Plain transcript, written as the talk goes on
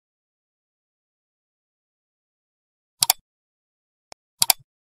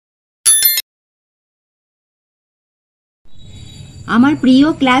আমার প্রিয়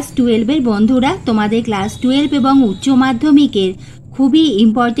ক্লাস 12 এর বন্ধুরা, তোমাদের ক্লাস 12 এবং উচ্চ মাধ্যমিকের খুবই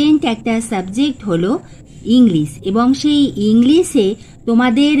ইম্পর্টেন্ট একটা সাবজেক্ট হলো ইংলিশ, এবং সেই ইংলিশে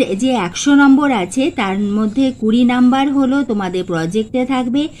তোমাদের যে 100 নম্বর আছে তার মধ্যে 20 নাম্বার হলো তোমাদের প্রজেক্টে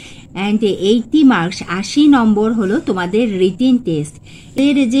থাকবে অ্যান্ড 80 মার্কস 80 নম্বর হলো তোমাদের রিটেন টেস্ট।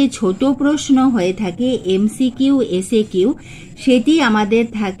 এর যে ছোট প্রশ্ন হয়ে থাকে এমসিকিউ এসএকিউ, সেটি আমাদের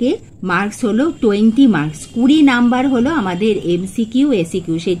থাকে মার্কস হলো 20 মার্কস। 20 নাম্বার হলো আমাদের এমসিকিউ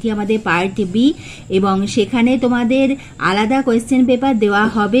এসিকিউ, সেটি আমাদের পার্ট বি, এবং সেখানে তোমাদের আলাদা কোয়েশ্চেন পেপার দেওয়া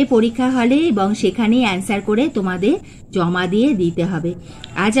হবে পরীক্ষা হলে, এবং সেখানেই অ্যান্সার করে তোমাদের জমা দিয়ে দিতে হবে।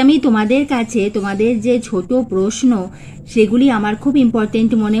 আজ আমি তোমাদের কাছে তোমাদের যে ছোট প্রশ্ন সেগুলি আমার খুব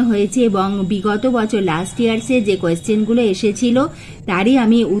ইম্পর্টেন্ট মনে হয়েছে, এবং বিগত বছর লাস্ট ইয়ার্সে যে কোয়েশ্চেনগুলো এসেছিল তারই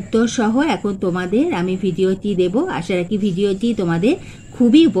আমি উত্তর সহ এখন তোমাদের আমি ভিডিওটি দেব। আশা রাখি ভিডিওটি তোমাদের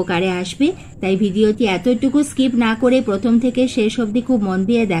খুবই উপকারে আসবে, তাই ভিডিওটি এতটুকু স্কিপ না করে প্রথম থেকে শেষ অবধি খুব মন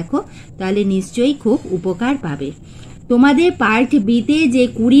দিয়ে দেখো, তাহলে নিশ্চয়ই খুব উপকার পাবে। তোমাদের পার্ট বিতে যে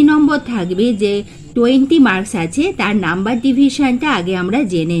 20 নম্বর থাকবে, যে 20 মার্কস আছে, তার নাম্বার ডিভিশনটা আগে আমরা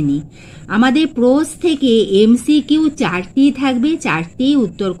জেনে নিই। আমাদের প্রোস থেকে এমসিকিউ 4টি থাকবে, 4টি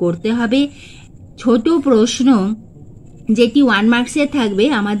উত্তর করতে হবে। ছোট প্রশ্ন যেটি 1 মার্কসের থাকবে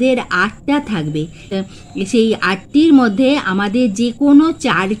আমাদের 8টা থাকবে, সেই 8টির মধ্যে আমাদের যে কোনো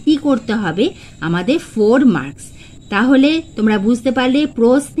 4টি করতে হবে আমাদের 4 মার্কস। তাহলে তোমরা বুঝতে পারলে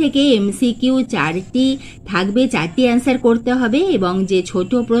প্রোস থেকে এমসিকিউ 4টি থাকবে, 4টি অ্যান্সার করতে হবে, এবং যে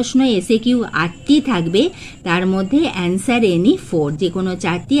ছোট প্রশ্ন এসএকিউ 8টি থাকবে তার মধ্যে অ্যান্সার এনি 4, যে কোনো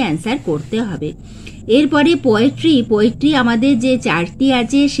 4টি অ্যান্সার করতে হবে। এরপরে পোয়েট্রি আমাদের যে 4টি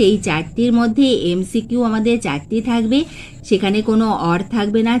আছে সেই 4টির মধ্যে এমসিকিউ আমাদের 4টি থাকবে, সেখানে কোনো অর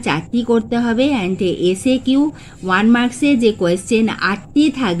থাকবে না, 4টি করতে হবে। অ্যান্ড এসএকিউ 1 মার্কসে যে কোয়েশ্চেন 8টি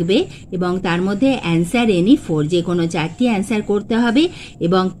থাকবে, এবং তার মধ্যে অ্যান্সার এনি 4, যে কোনো 4টি অ্যান্সার করতে হবে।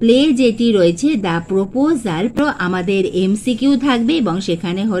 এবং প্লে যেটি রয়েছে দ্য প্রপোজাল, আমাদের এমসিকিউ থাকবে, এবং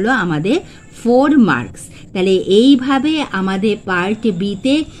সেখানে হলো আমাদের 4 মার্কস। তাহলে এইভাবে আমাদের পার্ট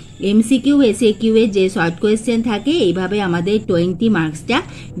বিতে এমসিকিউ এসএকিউ এর যে শর্ট কোয়েশ্চেন থাকে এইভাবে আমাদের 20 মার্কসটা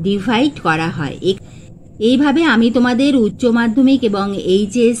ডিভাইড করা হয়। এইভাবে আমি তোমাদের উচ্চ মাধ্যমিক এবং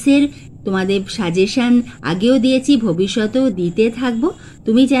এইচএস এর তোমাদের সাজেশন আগেও দিয়েছি, ভবিষ্যতেও দিতে থাকবো।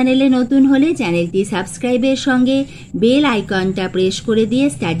 তুমি চ্যানেলে নতুন হলে চ্যানেলটি সাবস্ক্রাইবের সঙ্গে বেল আইকনটা প্রেস করে দিয়ে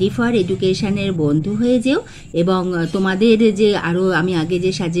স্টাডি ফর এডুকেশনের বন্ধু হয়ে যেও, এবং তোমাদের যে আরও আমি আগে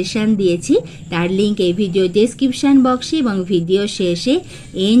যে সাজেশন দিয়েছি তার লিঙ্ক এই ভিডিও ডেসক্রিপশন বক্সে এবং ভিডিও শেষে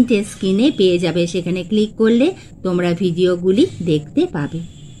এন্ড স্ক্রিনে পেয়ে যাবে, সেখানে ক্লিক করলে তোমরা ভিডিওগুলি দেখতে পাবে।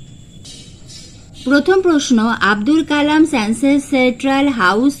 প্রথম প্রশ্ন, Abdul Kalam's ancestral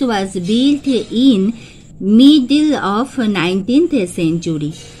house was built in middle of 19th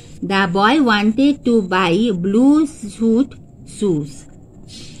century. The boy wanted to buy blue suede shoes.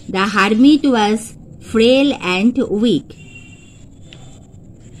 The hermit was frail and weak.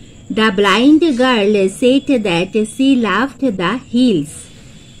 The blind girl said that she loved the hills.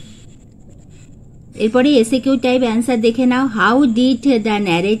 এরপরে SAQ type answer দেখে নাও। How did the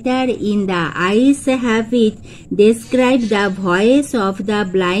narrator in the eyes have it describe the voice of the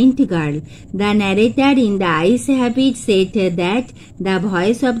blind girl? The narrator in the eyes have it said that the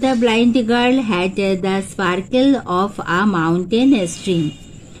voice of the blind girl had the sparkle of a mountain stream.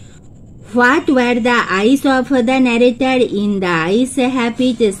 What were the eyes of the narrator in the ice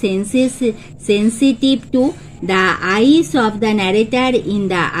habit sensitive to? The eyes of the narrator in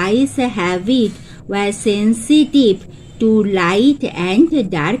the ice habit were sensitive to light and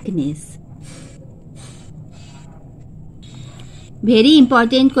darkness. Very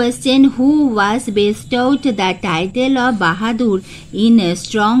important question. Who was bestowed the title of Bahadur in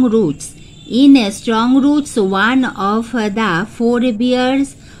Strong Roots? In Strong Roots, one of the forebears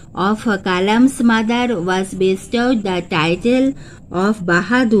of Kalam's mother was bestowed the title of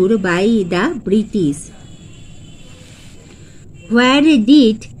Bahadur by the British. Where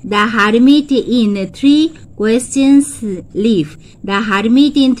did the hermit in 3 questions live? The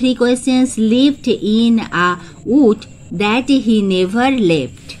hermit in 3 questions lived in a wood that he never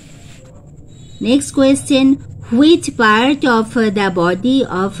left. Next question, which part of the body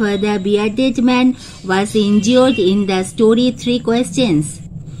of the bearded man was injured in the story 3 questions?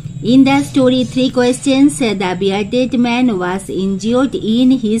 In the story 3 questions, the bearded man was injured in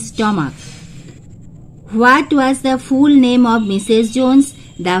his stomach. What was the full name of Mrs. Jones?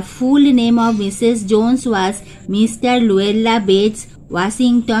 The full name of Mrs. Jones was Mr. Luella Bates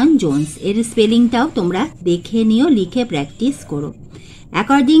Washington Jones. এর স্পেলিংটাও তোমরা দেখে নিও, লিখে practice করো।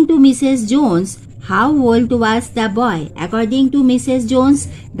 According to Mrs. Jones, how old was the boy? According to Mrs. Jones,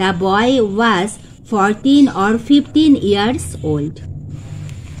 the boy was 14 or 15 years old.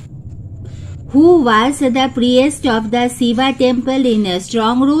 Who was the priest of the Shiva temple in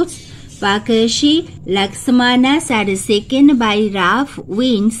Strong Roots? Pakashi Lakshmanas are shaken by rough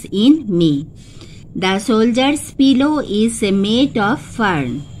winds in May. The soldier's pillow is made of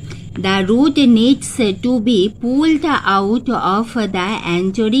fern. The root needs to be pulled out of the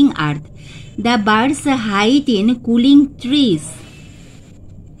anchoring earth. The birds hide in cooling trees.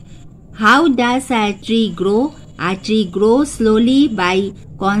 How does a tree grow? A tree grows slowly by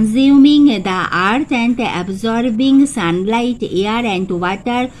consuming the earth and absorbing sunlight, air and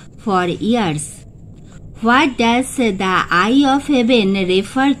water for years. What does the eye of heaven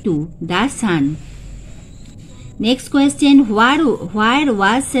refer to? The sun. Next question, where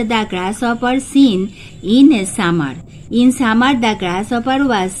was the grasshopper seen in summer? In summer, the grasshopper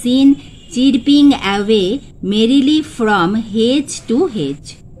was seen chirping away merrily from hedge to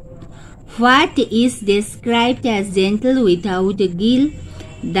hedge. What is described as gentle without guile?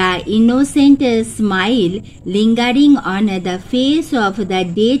 The innocent smile lingering on the face of the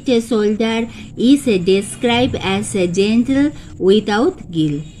dead soldier is described as gentle without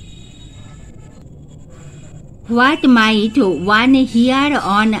guile. What might one hear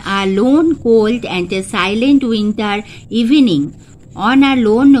on a lone, cold and silent winter evening? On a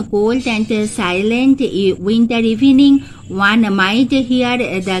lone, cold and silent winter evening, one might hear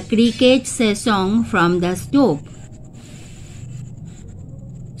the cricket's song from the stove.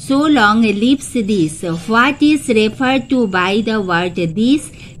 So long lives this. What is referred to by the word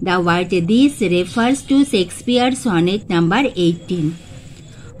this? The word this refers to Shakespeare's sonnet number 18.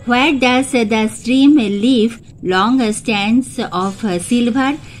 Where does the stream leave long strands of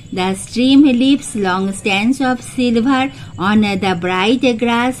silver? The stream leaves long strands of silver on the bright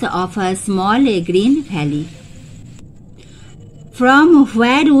grass of a small green valley. From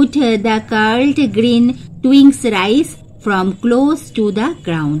where would the curled green twigs rise? From close to the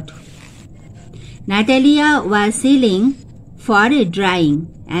ground. Natalia was selling for drying.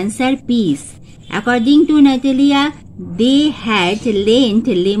 Answer peas. According to Natalia, they had lent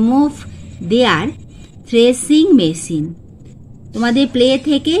Lemov their threshing machine. তোমাদের play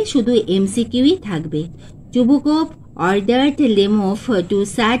থেকে শুধু এমসিকিউই থাকবে। Chubukov ordered Lemov to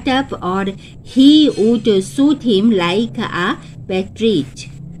shut up or he would shoot him like a partridge.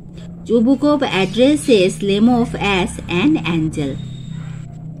 Chubukov addresses Lemov as an angel.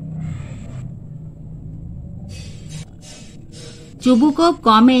 Chubukov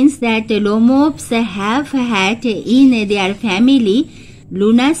comments that Lemovs have had in their family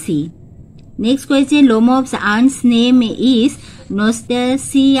lunacy. Next question, Lemov's aunt's name is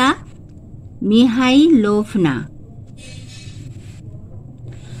Nastasia Mihailovna.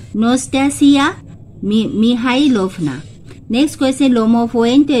 Nastasia Mihailovna. Next question, Lomov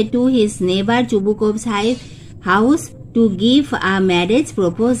went to his neighbor Chubukov's house to give a marriage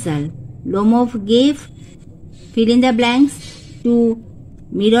proposal. Lomov gave fill in the blanks to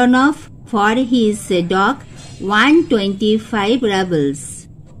Mironov for his dog 125 rubles.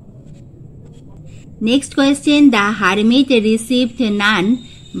 Next question, the hermit received none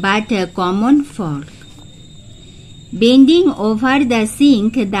but a common fork. Bending over the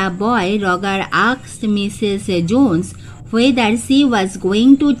sink, the boy Roger asked Mrs. Jones whether she was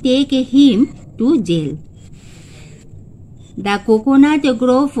going to take him to jail. The coconut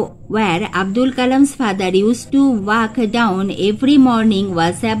grove where Abdul Kalam's father used to walk down every morning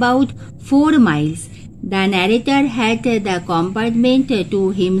was about 4 miles. The narrator had the compartment to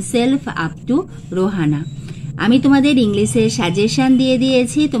himself up to Rohana. আমি তোমাদের ইংলিশের suggestion দিয়ে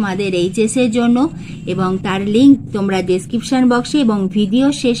দিয়েছি তোমাদের HS এর জন্য এবং তার লিংক তোমরা ডেসক্রিপশন বক্সে এবং ভিডিও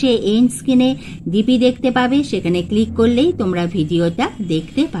শেষে এন্ড স্ক্রিনে ডিপি দেখতে পাবে। সেখানে ক্লিক করলেই তোমরা ভিডিওটা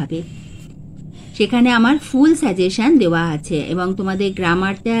দেখতে পাবে। সেখানে আমার ফুল সাজেশন দেওয়া আছে এবং তোমাদের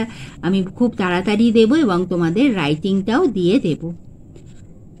গ্রামারটা আমি খুব তাড়াতাড়ি দেব এবং তোমাদের রাইটিংটাও দিয়ে দেব।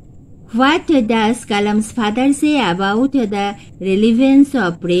 What does Kalam's father say about the relevance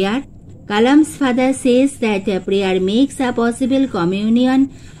of prayer? Kalam's father says that prayer makes a possible communion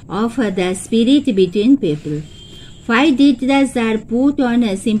of the spirit between people. Why did the Tsar put on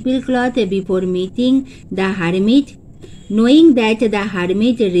a simple cloth before meeting the hermit? Knowing that the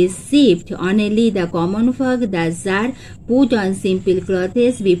hermit received only the common folk, the Tsar put on simple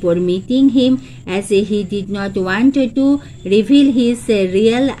clothes before meeting him as he did not want to reveal his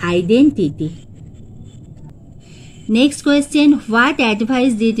real identity. Next question, what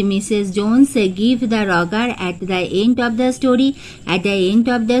advice did Mrs. Jones give the Roger at the end of the story? At the end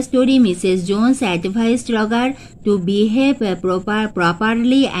of the story, Mrs. Jones advised Roger to behave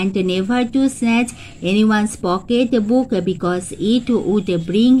properly and never to snatch anyone's pocketbook because it would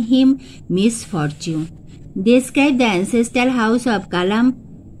bring him misfortune. Describe the ancestral house of Kalam.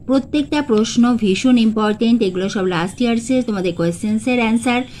 প্রত্যেকটা প্রশ্ন ভীষণ important, এগুলো সব last ইয়ার্সে তোমাদের কোয়েশ্চেন্সের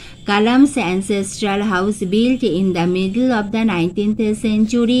answer. Kalam's ancestral house, built in the middle of the 19th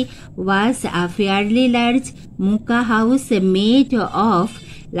century, was a fairly large muka house made of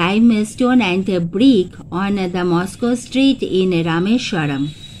limestone and brick on the Moscow street in Rameshwaram.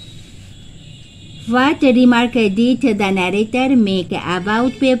 What remark did the narrator make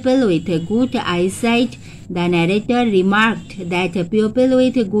about people with good eyesight? The narrator remarked that people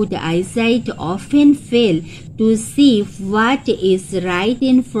with good eyesight often fail to see what is right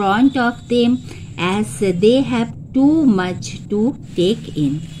in front of them as they have too much to take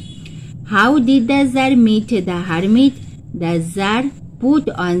in. How did the Tsar meet the hermit? The Tsar put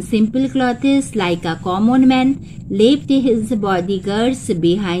on simple clothes like a common man, left his bodyguards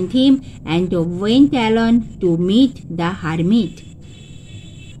behind him, and went alone to meet the hermit.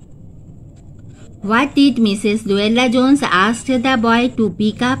 What did Mrs. Luella Jones ask the boy to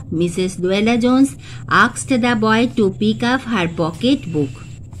pick up? Mrs. Luella Jones asked the boy to pick up her pocketbook.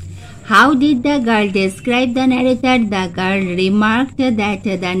 How did the girl describe the narrator? The girl remarked that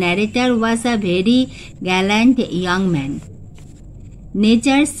the narrator was a very gallant young man.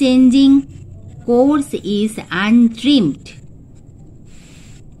 Nature's changing course is untrimmed.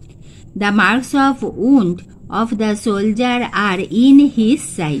 The marks of wound of the soldier are in his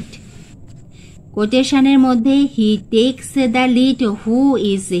sight. কোটেশনের মধ্যে he takes the lead, who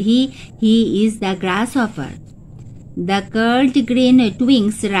is he is the গ্রাসহপার। The কার্লড grain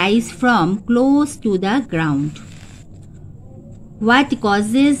টুইংস rise from close to the ground. What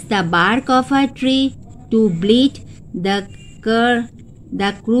causes the bark of a tree two bleed? The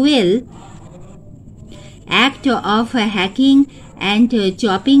cruel act of hacking and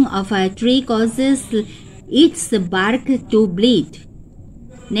chopping of a tree causes its bark to bleed.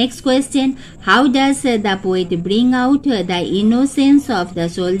 Next question, how does the poet bring out the innocence of the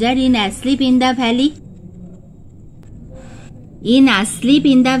soldier in Asleep in the Valley? In Asleep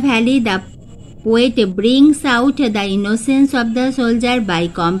in the Valley, the poet brings out the innocence of the soldier by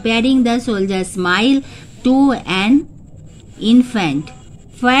comparing the soldier's smile to an infant.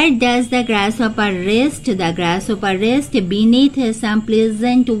 Where does the grasshopper rest? The grasshopper rests beneath some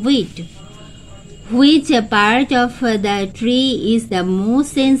pleasant wheat. Which part of the tree is the most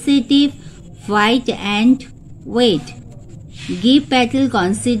sensitive, white and wet? Give Patel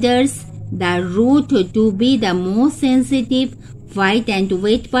considers the root to be the most sensitive, white and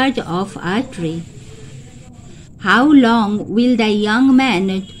wet part of a tree. How long will the young man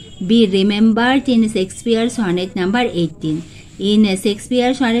be remembered in Shakespeare's sonnet number 18? In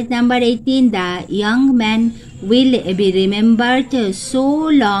Shakespeare's sonnet number 18, the young man will be remembered so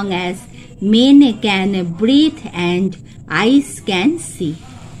long as men can breathe and eyes can see.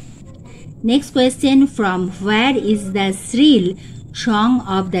 Next question, from where is the shrill song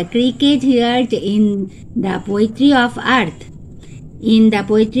of the cricket heard in the poetry of earth? In the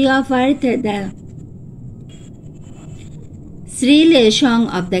poetry of earth, the shrill song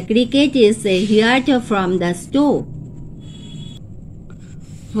of the cricket is heard from the stove.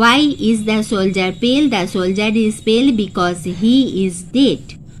 Why is the soldier pale? The soldier is pale because he is dead.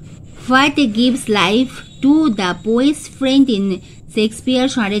 What gives life to the poet's friend in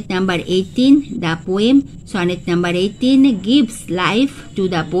Shakespeare's sonnet number 18? The poem sonnet number 18 gives life to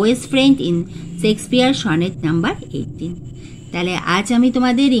the poet's friend in Shakespeare's sonnet number 18. তাহলে আজ আমি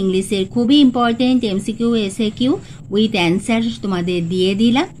তোমাদের ইংলিশের খুবই important MCQ SAQ with answer তোমাদের দিয়ে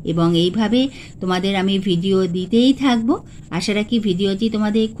দিলাম এবং এইভাবে তোমাদের আমি ভিডিও দিতেই থাকবো। আশা রাখি ভিডিওটি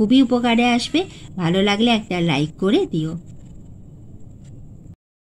তোমাদের খুবই উপকারে আসবে। ভালো লাগলে একটা লাইক করে দিও।